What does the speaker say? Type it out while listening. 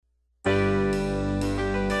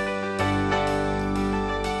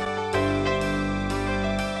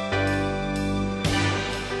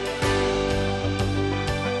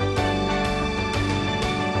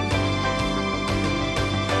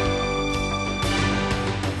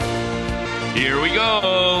Here we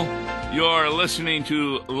go. You're listening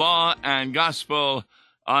to Law and Gospel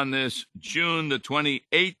on this June the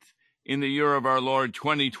 28th in the year of our Lord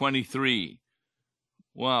 2023.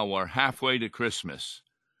 Wow, we're halfway to Christmas.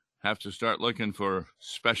 Have to start looking for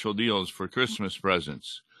special deals for Christmas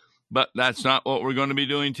presents. But that's not what we're going to be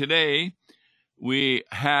doing today. We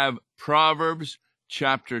have Proverbs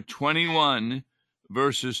chapter 21,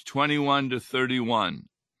 verses 21 to 31.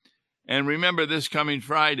 And remember, this coming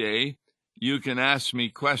Friday, you can ask me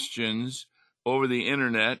questions over the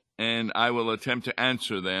internet, and I will attempt to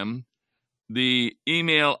answer them. The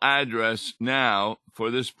email address now for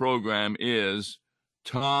this program is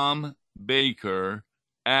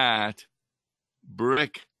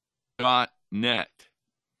tombaker@brick.net.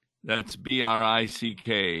 That's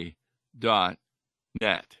BRICK.net.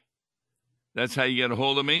 That's how you get a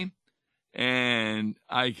hold of me. And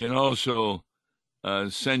I can also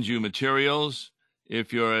send you materials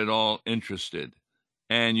if you're at all interested,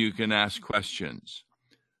 and you can ask questions.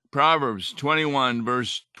 Proverbs 21,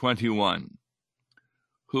 verse 21.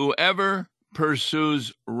 Whoever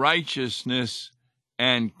pursues righteousness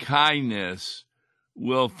and kindness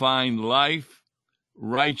will find life,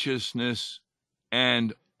 righteousness,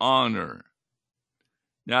 and honor.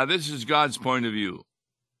 Now, this is God's point of view.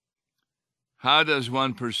 How does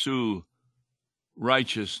one pursue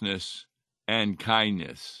righteousness and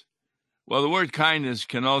kindness? Well, the word kindness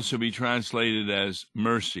can also be translated as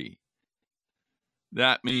mercy.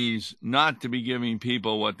 That means not to be giving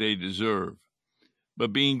people what they deserve,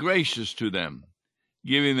 but being gracious to them,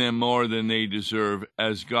 giving them more than they deserve,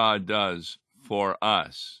 as God does for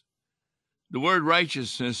us. The word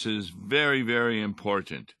righteousness is very, very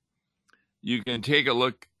important. You can take a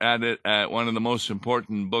look at it at one of the most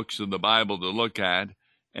important books of the Bible to look at,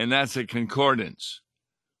 and that's a concordance.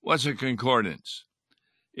 What's a concordance?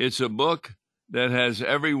 It's a book that has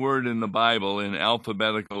every word in the Bible in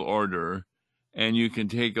alphabetical order, and you can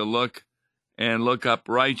take a look and look up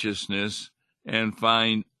righteousness and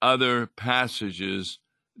find other passages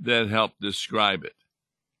that help describe it.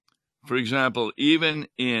 For example, even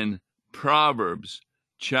in Proverbs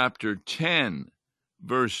chapter 10,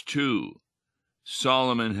 verse 2,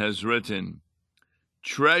 Solomon has written,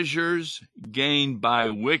 "Treasures gained by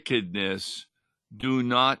wickedness do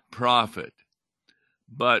not profit,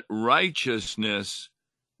 but righteousness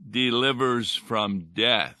delivers from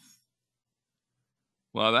death."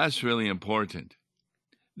 Well, that's really important.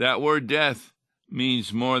 That word death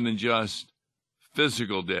means more than just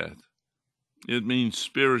physical death. It means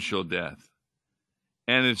spiritual death.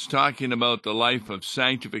 And it's talking about the life of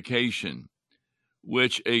sanctification,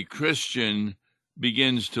 which a Christian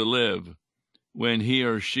begins to live when he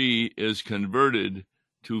or she is converted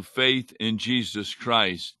to faith in Jesus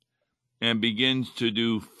Christ and begins to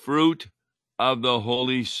do fruit of the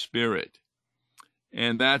Holy Spirit.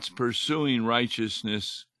 And that's pursuing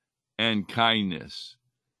righteousness and kindness.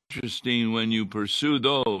 Interesting, when you pursue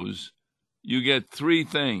those, you get three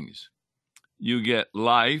things. You get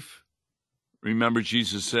life. Remember,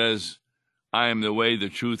 Jesus says, "I am the way, the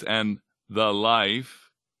truth, and the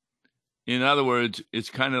life." In other words,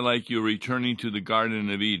 it's kind of like you're returning to the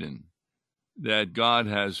Garden of Eden, that God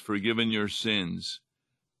has forgiven your sins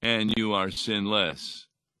and you are sinless.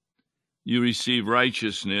 You receive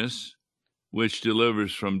righteousness, which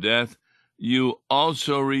delivers from death. You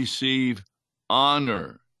also receive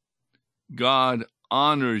honor. God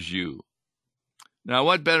honors you. Now,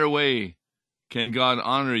 what better way can God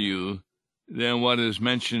honor you than what is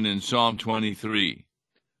mentioned in Psalm 23?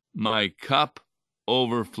 My cup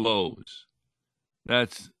overflows.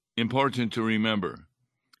 That's important to remember.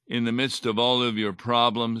 In the midst of all of your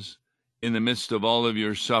problems, in the midst of all of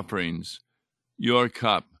your sufferings, your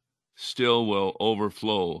cup still will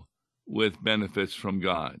overflow with benefits from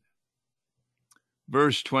God.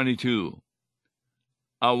 Verse 22,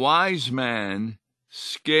 a wise man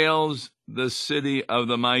scales the city of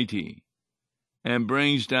the mighty and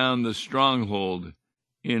brings down the stronghold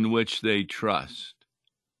in which they trust.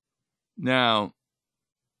 Now,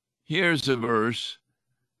 here's a verse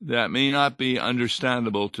that may not be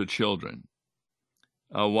understandable to children.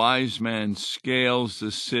 A wise man scales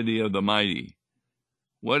the city of the mighty.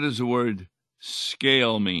 What does the word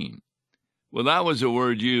scale mean? Well, that was a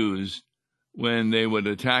word used when they would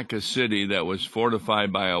attack a city that was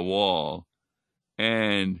fortified by a wall,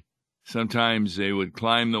 and sometimes they would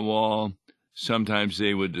climb the wall, sometimes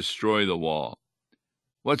they would destroy the wall.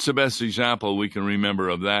 What's the best example we can remember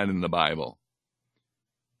of that in the Bible?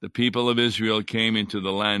 The people of Israel came into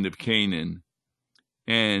the land of Canaan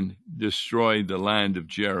and destroyed the land of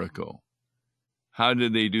Jericho. How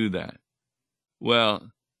did they do that?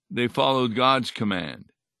 Well, they followed God's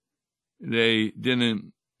command. They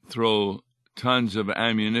didn't throw tons of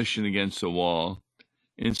ammunition against the wall.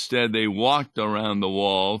 Instead, they walked around the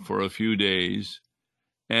wall for a few days,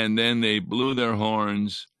 and then they blew their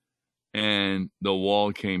horns, and the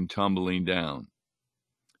wall came tumbling down.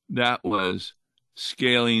 That was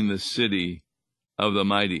scaling the city of the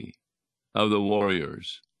mighty, of the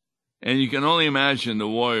warriors. And you can only imagine the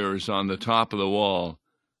warriors on the top of the wall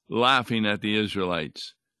laughing at the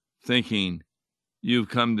Israelites, thinking, you've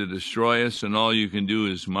come to destroy us, and all you can do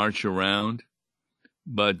is march around.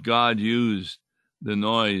 But God used the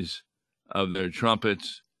noise of their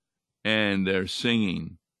trumpets and their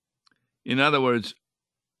singing. In other words,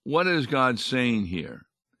 what is God saying here?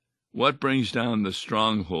 What brings down the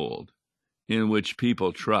stronghold in which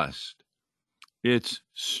people trust? It's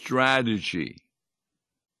strategy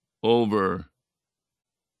over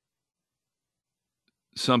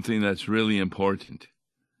something that's really important.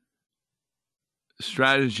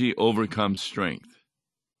 Strategy overcomes strength.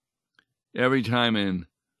 Every time an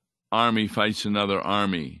army fights another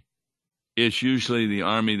army, it's usually the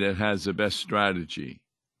army that has the best strategy.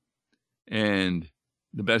 And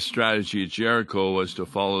the best strategy at Jericho was to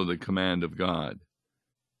follow the command of God,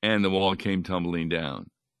 and the wall came tumbling down.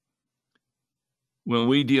 When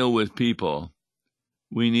we deal with people,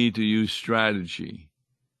 we need to use strategy.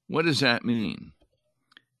 What does that mean?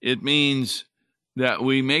 It means that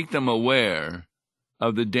we make them aware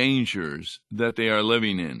of the dangers that they are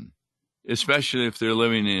living in, especially if they're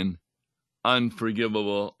living in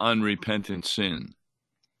unforgivable, unrepentant sin.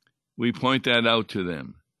 We point that out to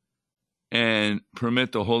them and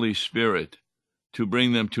permit the Holy Spirit to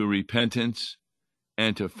bring them to repentance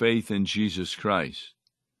and to faith in Jesus Christ.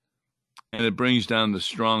 And it brings down the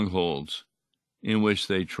strongholds in which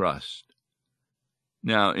they trust.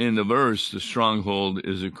 Now, in the verse, the stronghold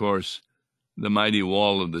is, of course, the mighty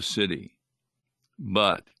wall of the city.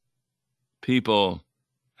 But people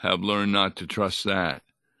have learned not to trust that,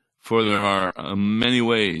 for there are many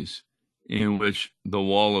ways in which the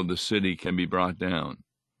wall of the city can be brought down.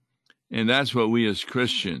 And that's what we as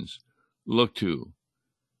Christians look to.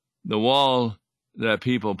 The wall that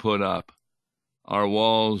people put up are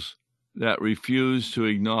walls that refuse to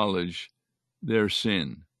acknowledge their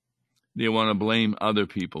sin. They want to blame other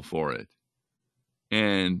people for it,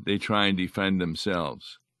 and they try and defend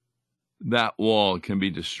themselves. That wall can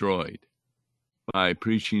be destroyed by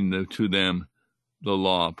preaching to them the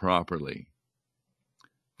law properly.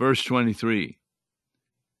 Verse 23,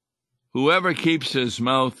 whoever keeps his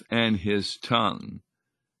mouth and his tongue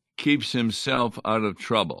keeps himself out of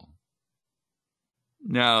trouble.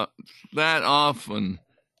 Now, that often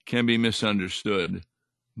can be misunderstood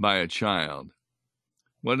by a child.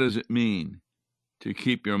 What does it mean to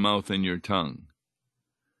keep your mouth and your tongue?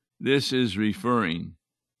 This is referring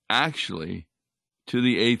actually to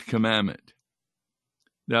the 8th commandment.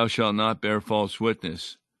 Thou shalt not bear false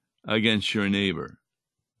witness against your neighbor.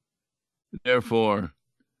 Therefore,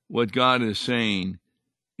 what God is saying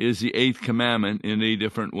is the 8th commandment in a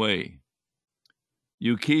different way.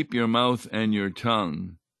 You keep your mouth and your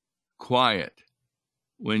tongue quiet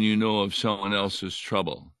when you know of someone else's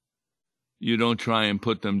trouble. You don't try and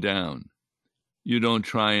put them down. You don't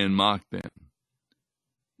try and mock them.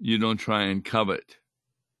 You don't try and covet.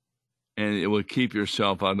 And it will keep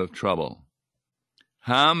yourself out of trouble.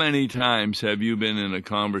 How many times have you been in a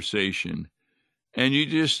conversation and you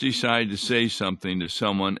just decide to say something to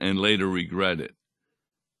someone and later regret it?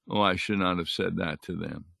 Oh, I should not have said that to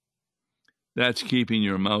them. That's keeping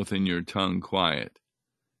your mouth and your tongue quiet,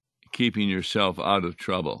 keeping yourself out of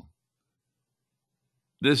trouble.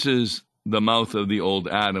 This is the mouth of the old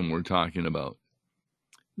Adam we're talking about.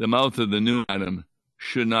 The mouth of the new Adam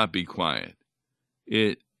should not be quiet.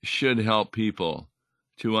 It should help people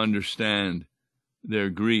to understand their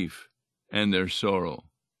grief and their sorrow.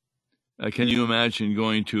 Can you imagine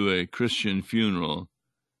going to a Christian funeral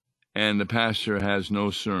and the pastor has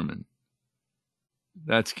no sermon?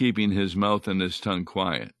 That's keeping his mouth and his tongue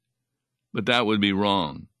quiet. But that would be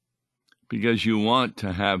wrong, because you want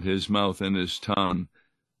to have his mouth and his tongue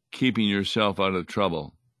keeping yourself out of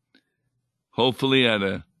trouble. Hopefully at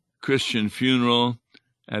a Christian funeral,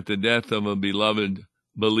 at the death of a beloved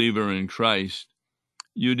believer in Christ,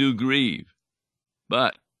 you do grieve,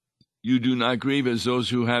 but you do not grieve as those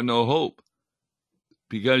who have no hope,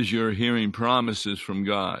 because you're hearing promises from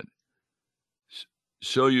God.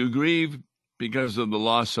 So you grieve because of the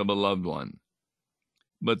loss of a loved one,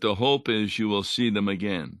 but the hope is you will see them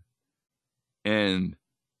again, and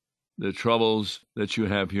the troubles that you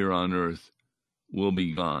have here on earth will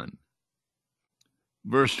be gone.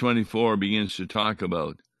 Verse 24 begins to talk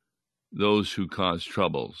about those who cause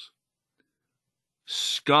troubles.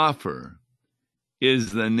 Scoffer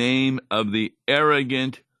is the name of the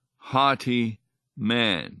arrogant, haughty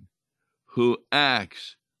man who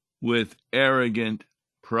acts with arrogant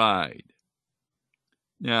pride.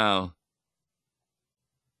 Now,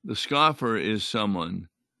 the scoffer is someone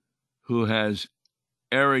who has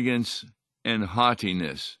arrogance and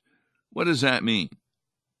haughtiness. What does that mean?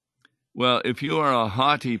 Well, if you are a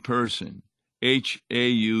haughty person,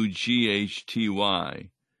 Haughty,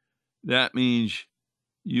 that means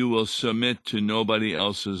you will submit to nobody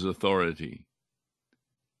else's authority.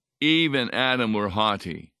 Eve and Adam were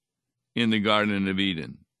haughty in the Garden of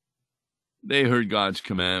Eden. They heard God's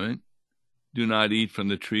commandment, do not eat from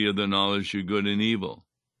the tree of the knowledge of good and evil.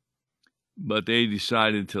 But they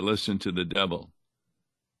decided to listen to the devil.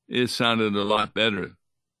 It sounded a lot better.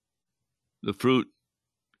 The fruit,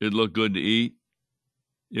 it looked good to eat.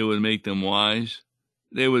 It would make them wise.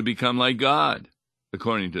 They would become like God,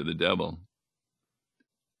 according to the devil.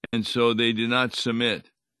 And so they did not submit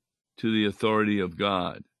to the authority of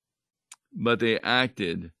God, but they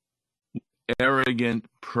acted with arrogant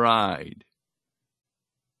pride.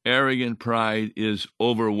 Arrogant pride is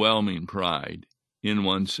overwhelming pride in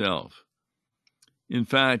oneself. In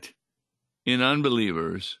fact, in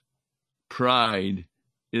unbelievers, pride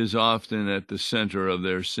is often at the center of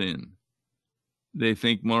their sin. They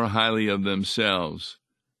think more highly of themselves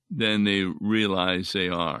than they realize they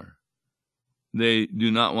are. They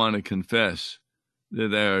do not want to confess that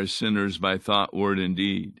they are sinners by thought, word, and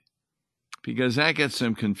deed, because that gets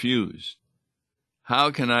them confused.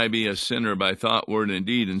 How can I be a sinner by thought, word, and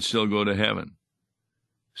deed and still go to heaven?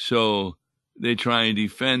 So they try and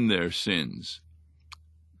defend their sins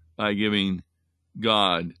by giving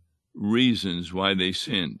God reasons why they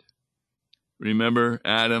sinned. Remember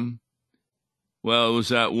Adam? Well, it was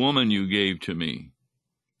that woman you gave to me.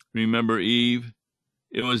 Remember Eve?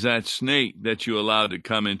 It was that snake that you allowed to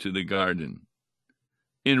come into the garden.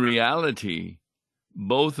 In reality,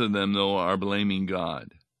 both of them, though, are blaming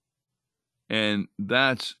God. And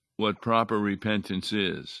that's what proper repentance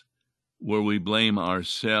is, where we blame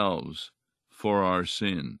ourselves for our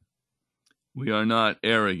sin. We are not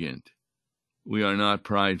arrogant. We are not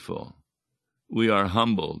prideful. We are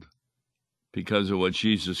humbled because of what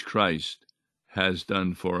Jesus Christ has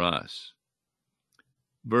done for us.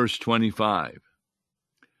 Verse 25.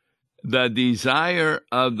 The desire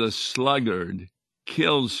of the sluggard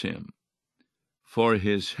kills him, for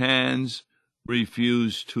his hands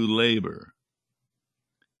refuse to labor.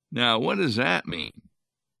 Now, what does that mean?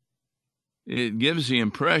 It gives the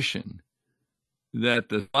impression that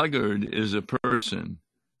the sluggard is a person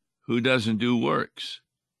who doesn't do works.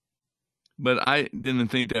 But I didn't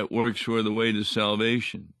think that works were the way to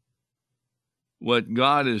salvation. What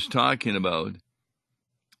God is talking about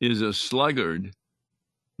is a sluggard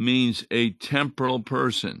means a temporal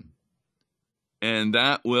person, and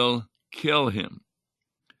that will kill him.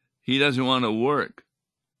 He doesn't want to work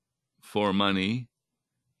for money.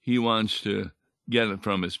 He wants to get it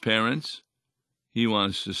from his parents. He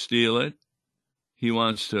wants to steal it. He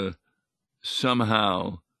wants to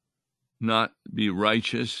somehow not be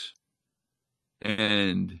righteous,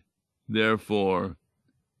 and therefore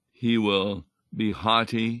he will be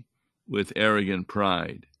haughty with arrogant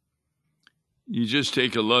pride. You just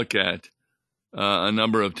take a look at a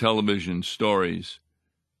number of television stories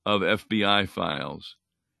of FBI files,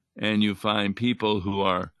 and you find people who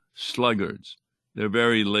are sluggards. They're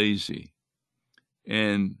very lazy,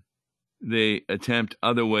 and they attempt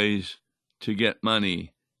other ways to get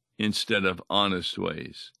money instead of honest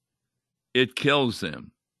ways. It kills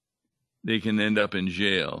them. They can end up in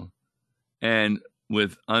jail, and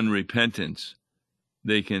with unrepentance,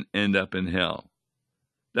 they can end up in hell.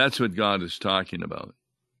 That's what God is talking about.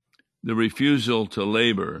 The refusal to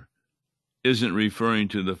labor isn't referring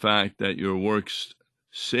to the fact that your works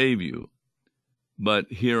save you, but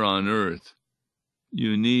here on earth,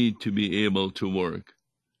 you need to be able to work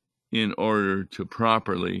in order to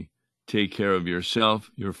properly take care of yourself,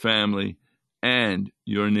 your family, and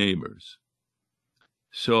your neighbors.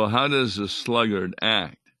 So how does the sluggard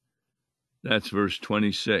act? That's verse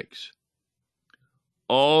 26.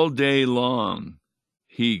 All day long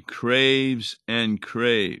he craves and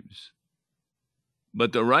craves,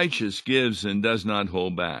 but the righteous gives and does not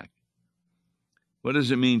hold back. What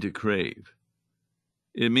does it mean to crave?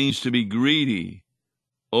 It means to be greedy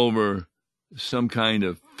over some kind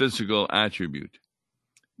of physical attribute.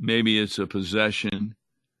 Maybe it's a possession,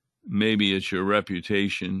 maybe it's your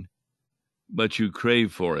reputation, but you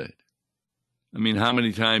crave for it. I mean, how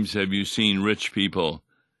many times have you seen rich people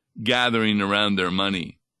gathering around their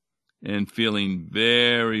money and feeling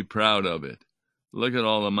very proud of it? Look at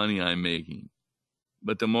all the money I'm making.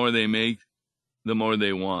 but the more they make, the more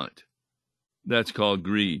they want. That's called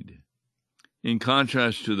greed. In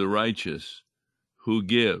contrast to the righteous who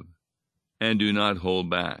give and do not hold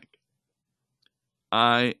back.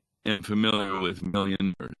 I am familiar with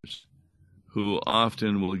millionaires who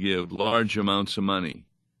often will give large amounts of money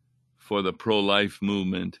for the pro-life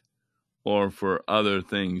movement or for other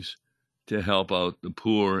things to help out the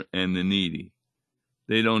poor and the needy.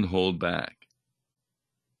 They don't hold back.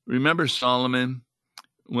 Remember Solomon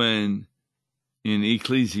when in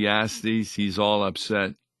Ecclesiastes he's all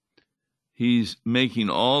upset? He's making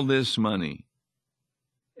all this money,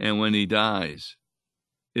 and when he dies,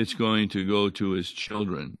 it's going to go to his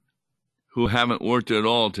children who haven't worked at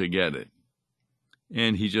all to get it.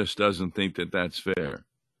 And he just doesn't think that that's fair.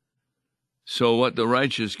 So what the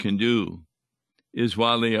righteous can do is,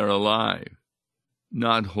 while they are alive,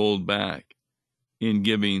 not hold back in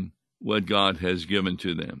giving what God has given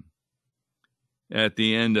to them. At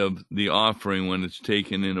the end of the offering, when it's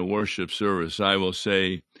taken in a worship service, I will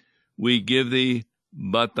say, "We give thee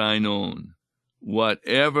but thine own,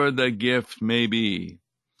 whatever the gift may be.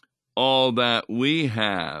 All that we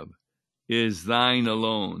have is thine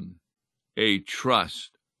alone, a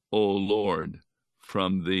trust, O Lord,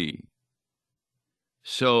 from thee."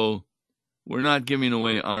 So we're not giving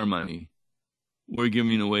away our money. We're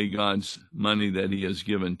giving away God's money that he has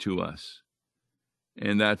given to us.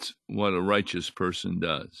 And that's what a righteous person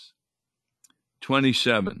does.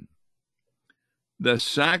 27. The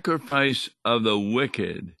sacrifice of the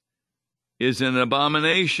wicked is an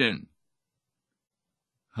abomination.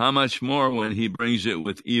 How much more when he brings it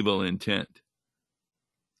with evil intent?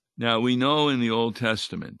 Now, we know in the Old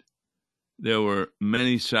Testament there were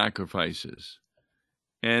many sacrifices,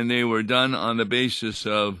 and they were done on the basis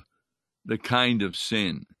of the kind of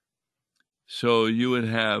sin. So you would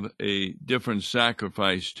have a different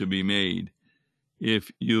sacrifice to be made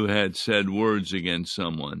if you had said words against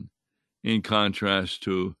someone, in contrast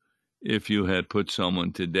to if you had put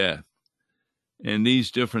someone to death. And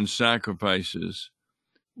these different sacrifices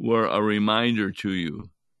were a reminder to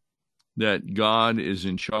you that God is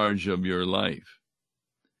in charge of your life.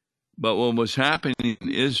 But what was happening in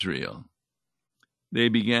Israel, they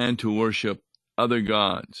began to worship other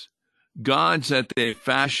gods, gods that they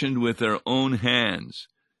fashioned with their own hands,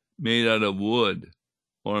 made out of wood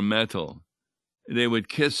or metal. They would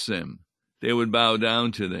kiss them. They would bow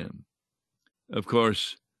down to them. Of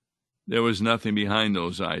course, there was nothing behind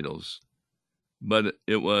those idols, but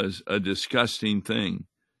it was a disgusting thing.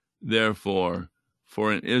 Therefore,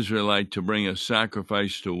 for an Israelite to bring a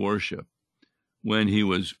sacrifice to worship when he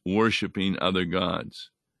was worshiping other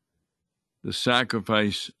gods. The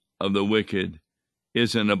sacrifice of the wicked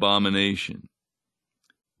is an abomination.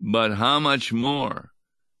 But how much more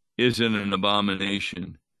is it an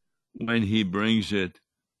abomination when he brings it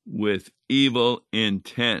with evil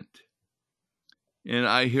intent? And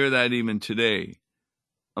I hear that even today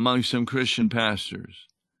among some Christian pastors.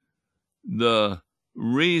 The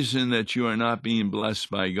reason that you are not being blessed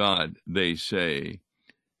by God, they say,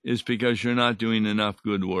 is because you're not doing enough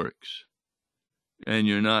good works and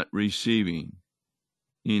you're not receiving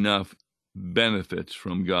enough benefits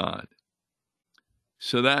from God.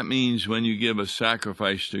 So that means when you give a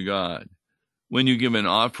sacrifice to God, when you give an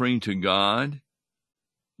offering to God,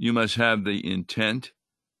 you must have the intent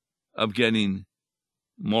of getting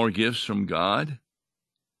more gifts from God.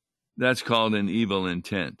 That's called an evil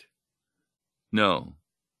intent. No,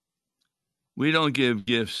 we don't give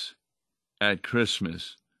gifts at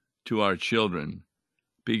Christmas to our children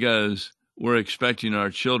because we're expecting our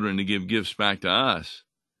children to give gifts back to us.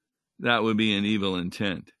 That would be an evil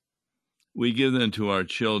intent. We give them to our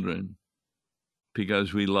children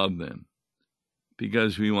because we love them,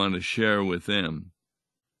 because we want to share with them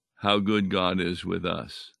how good God is with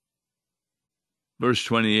us. Verse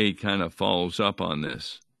 28 kind of follows up on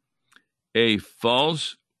this. A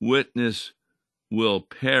false witness will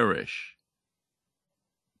perish,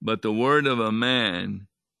 but the word of a man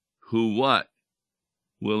who what?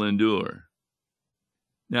 Will endure.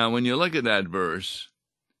 Now, when you look at that verse,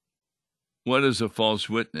 what is a false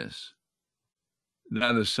witness?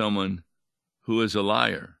 That is someone who is a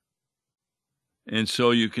liar. And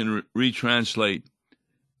so you can retranslate,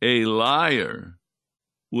 a liar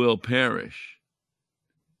will perish,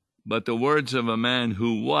 but the words of a man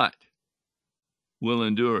who what? Will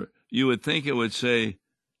endure. You would think it would say,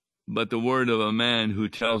 but the word of a man who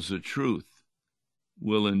tells the truth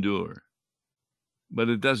will endure. But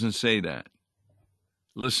it doesn't say that.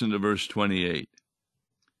 Listen to verse 28.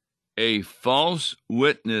 A false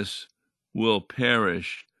witness will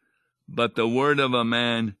perish, but the word of a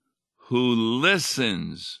man who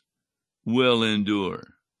listens will endure.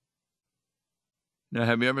 Now,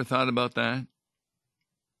 have you ever thought about that?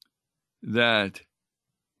 That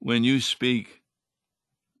when you speak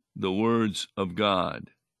the words of God,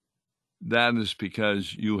 that is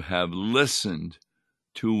because you have listened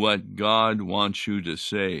to what God wants you to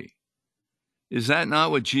say. Is that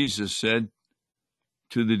not what Jesus said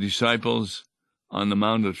to the disciples on the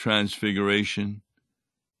Mount of Transfiguration?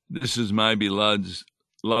 This is my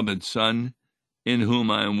beloved Son, in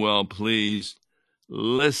whom I am well pleased.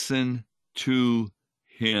 Listen to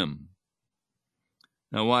him.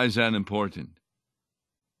 Now, why is that important?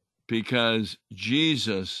 Because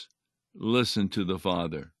Jesus listened to the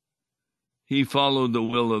Father. He followed the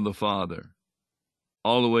will of the Father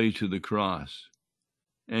all the way to the cross.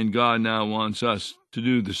 And God now wants us to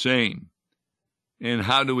do the same. And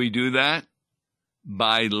how do we do that?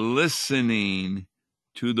 By listening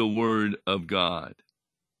to the Word of God.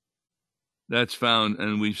 That's found,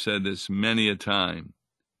 and we've said this many a time,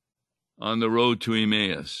 on the road to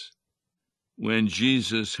Emmaus, when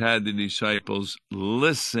Jesus had the disciples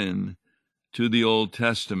listen to the Old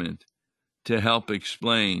Testament to help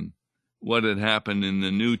explain what had happened in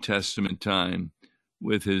the New Testament time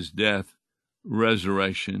with his death,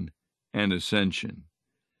 resurrection, and ascension.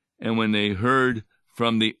 And when they heard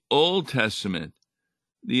from the Old Testament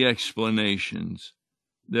the explanations,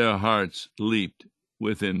 their hearts leaped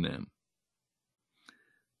within them.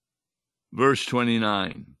 Verse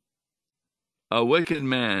 29, a wicked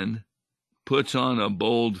man puts on a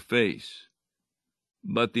bold face,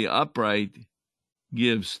 but the upright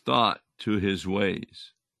gives thought to his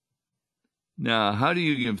ways. Now, how do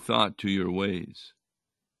you give thought to your ways?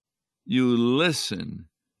 You listen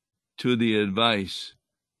to the advice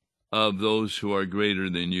of those who are greater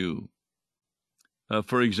than you.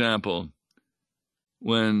 For example,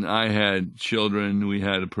 when I had children, we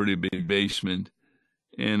had a pretty big basement,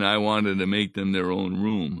 and I wanted to make them their own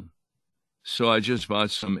room. So I just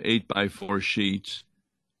bought some 8x4 sheets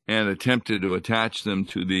and attempted to attach them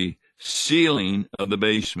to the ceiling of the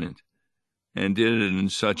basement, and did it in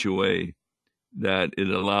such a way that it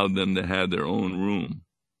allowed them to have their own room.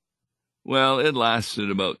 Well, it lasted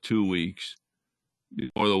about 2 weeks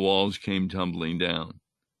before the walls came tumbling down.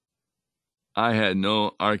 I had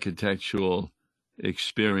no architectural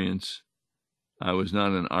experience. I was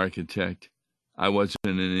not an architect. I wasn't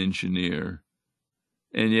an engineer.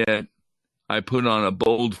 And yet, I put on a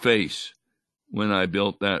bold face when I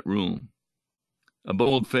built that room. A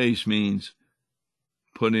bold face means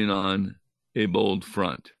putting on a bold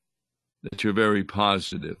front, that you're very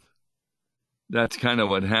positive. That's kind of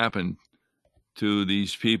what happened to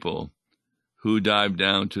these people who dived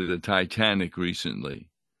down to the Titanic recently.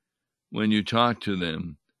 When you talk to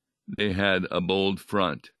them, they had a bold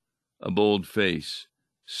front, a bold face,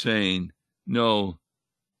 saying, no,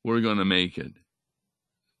 we're going to make it.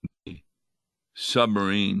 The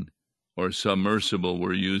submarine or submersible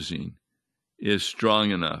we're using is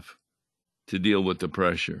strong enough to deal with the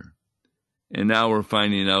pressure. And now we're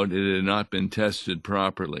finding out it had not been tested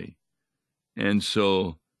properly. And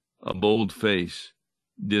so a bold face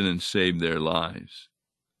didn't save their lives.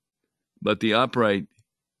 But the upright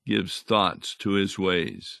gives thoughts to his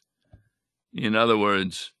ways. In other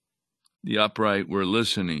words, the upright were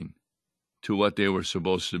listening to what they were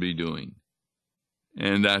supposed to be doing.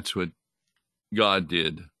 And that's what God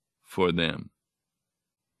did for them.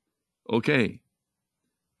 Okay,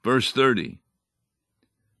 verse 30.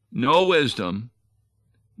 No wisdom,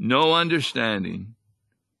 no understanding,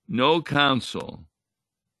 no counsel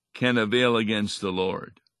can avail against the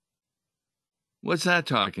Lord. What's that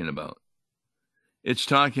talking about? It's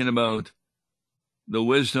talking about the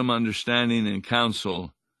wisdom, understanding, and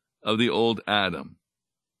counsel of the old Adam.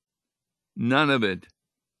 None of it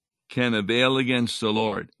can avail against the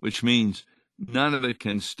Lord, which means none of it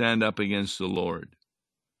can stand up against the Lord.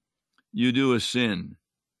 You do a sin,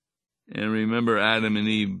 and remember Adam and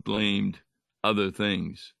Eve blamed other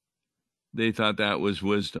things. They thought that was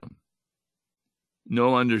wisdom.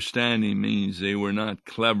 No understanding means they were not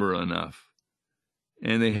clever enough,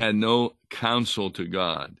 and they had no counsel to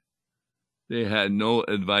God. They had no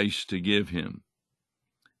advice to give him.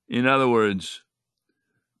 In other words,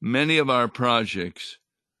 many of our projects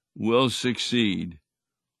will succeed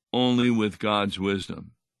only with God's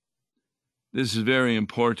wisdom. This is very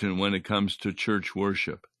important when it comes to church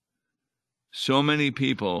worship. So many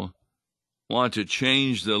people want to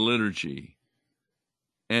change the liturgy,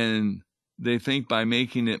 and they think by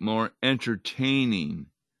making it more entertaining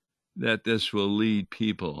that this will lead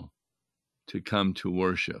people to come to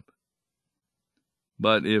worship.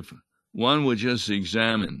 But if one would just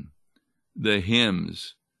examine the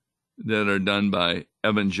hymns that are done by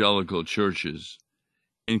evangelical churches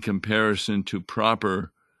in comparison to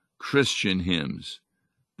proper Christian hymns,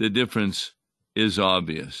 the difference is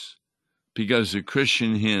obvious, because the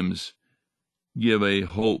Christian hymns give a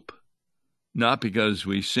hope, not because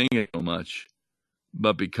we sing it so much,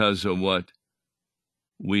 but because of what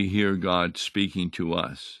we hear God speaking to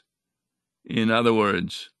us. In other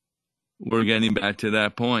words, we're getting back to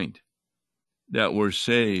that point, that we're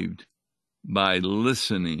saved by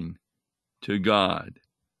listening to God,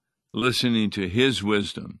 listening to His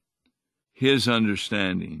wisdom, His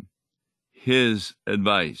understanding, His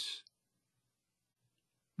advice.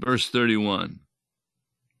 Verse 31,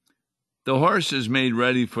 the horse is made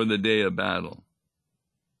ready for the day of battle,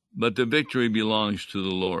 but the victory belongs to the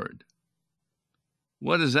Lord.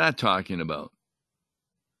 What is that talking about?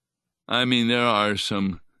 I mean, there are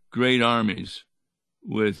some great armies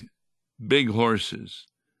with big horses,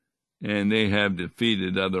 and they have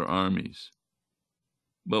defeated other armies.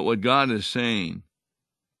 But what God is saying,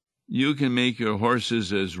 you can make your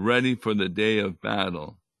horses as ready for the day of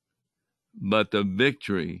battle, but the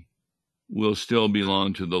victory will still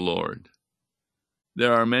belong to the Lord.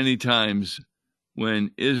 There are many times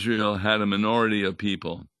when Israel had a minority of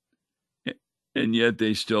people, and yet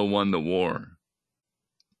they still won the war.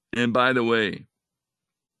 And by the way,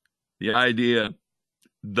 the idea,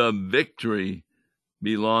 the victory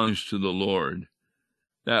belongs to the Lord,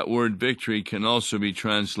 that word victory can also be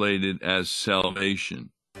translated as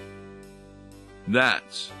salvation.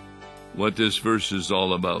 That's what this verse is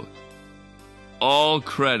all about. All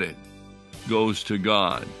credit goes to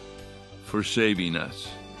God for saving us.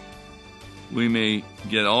 We may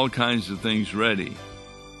get all kinds of things ready,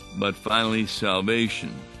 but finally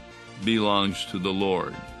salvation belongs to the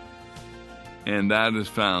Lord. And that is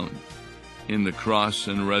found in the cross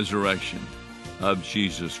and resurrection of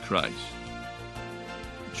Jesus Christ.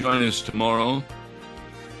 Join us tomorrow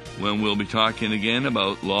when we'll be talking again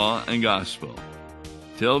about law and gospel.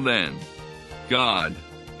 Till then, God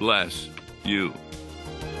bless you.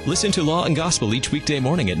 Listen to Law and Gospel each weekday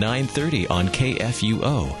morning at 9:30 on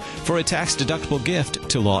KFUO. For a tax-deductible gift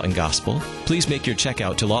to Law and Gospel, please make your check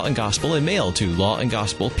out to Law and Gospel and mail to Law and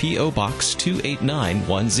Gospel, P.O. Box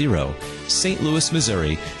 28910, St. Louis,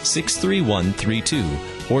 Missouri 63132,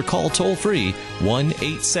 or call toll-free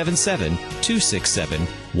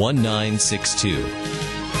 1-877-267-1962.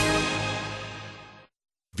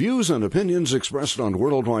 Views and opinions expressed on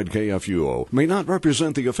Worldwide KFUO may not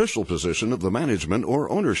represent the official position of the management or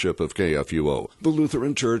ownership of KFUO, the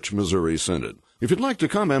Lutheran Church Missouri Synod. If you'd like to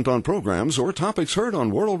comment on programs or topics heard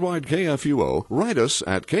on Worldwide KFUO, write us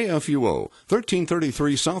at KFUO,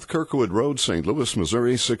 1333 South Kirkwood Road, St. Louis,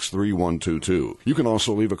 Missouri 63122. You can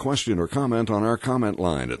also leave a question or comment on our comment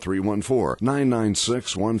line at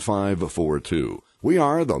 314-996-1542. We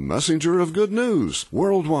are the messenger of good news,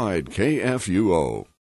 Worldwide KFUO.